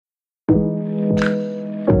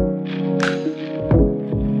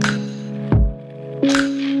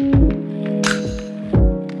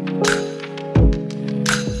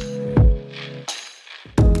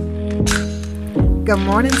Good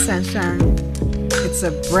morning, sunshine. It's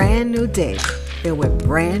a brand new day filled with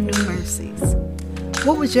brand new mercies.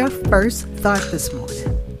 What was your first thought this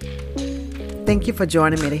morning? Thank you for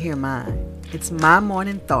joining me to hear mine. It's My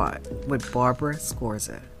Morning Thought with Barbara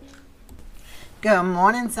Scorza. Good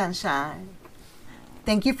morning, sunshine.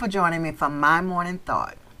 Thank you for joining me for My Morning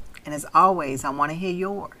Thought. And as always, I want to hear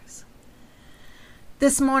yours.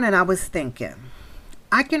 This morning I was thinking,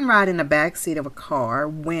 I can ride in the back seat of a car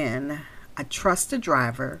when I trust the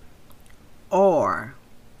driver or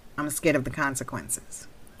I'm scared of the consequences.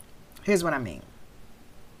 Here's what I mean.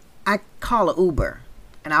 I call an Uber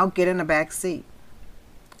and I'll get in the back seat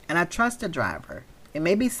and I trust the driver. It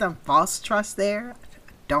may be some false trust there.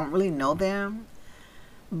 I don't really know them,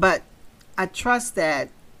 but I trust that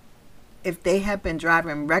if they had been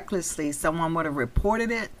driving recklessly, someone would have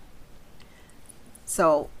reported it.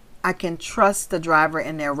 So I can trust the driver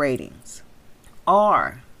in their ratings.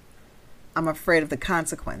 Or I'm afraid of the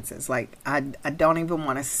consequences. Like I don't even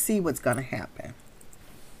want to see what's going to happen.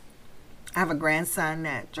 I have a grandson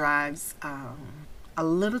that drives a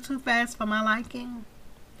little too fast for my liking.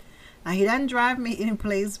 Now he doesn't drive me any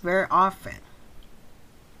place very often.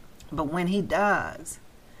 But when he does,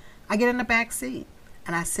 I get in the back seat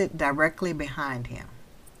and I sit directly behind him.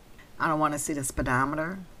 I don't want to see the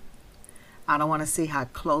speedometer. I don't want to see how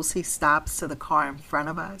close he stops to the car in front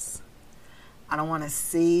of us. I don't want to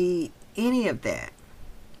see any of that.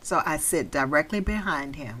 So I sit directly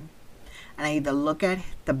behind him and I either look at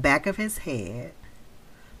the back of his head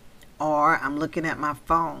or I'm looking at my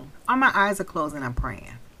phone or my eyes are closed and I'm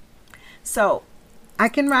praying. So I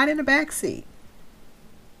can ride in the back seat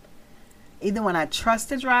either when I trust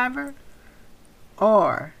the driver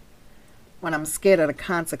or when I'm scared of the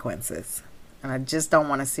consequences and I just don't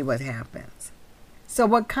want to see what happens. So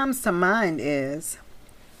what comes to mind is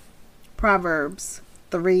Proverbs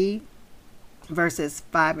 3 verses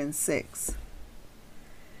 5 and 6.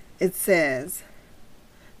 It says,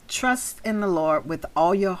 "Trust in the Lord with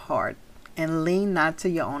all your heart and lean not to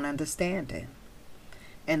your own understanding.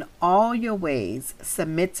 In all your ways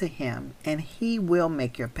submit to him and he will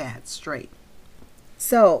make your path straight."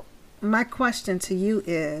 So my question to you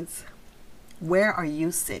is, where are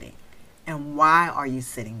you sitting and why are you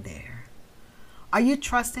sitting there? Are you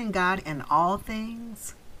trusting God in all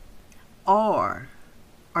things? Or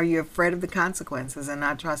are you afraid of the consequences and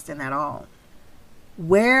not trusting at all?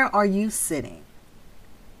 Where are you sitting?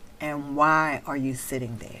 And why are you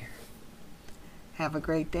sitting there? Have a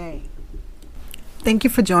great day. Thank you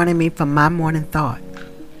for joining me for My Morning Thought.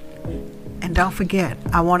 And don't forget,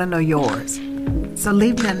 I want to know yours. So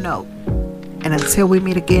leave me a note. And until we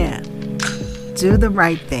meet again, do the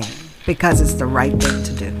right thing because it's the right thing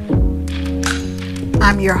to do.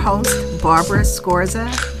 I'm your host, Barbara Scorza.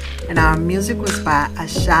 And our music was by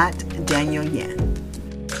Ashat Daniel Yen.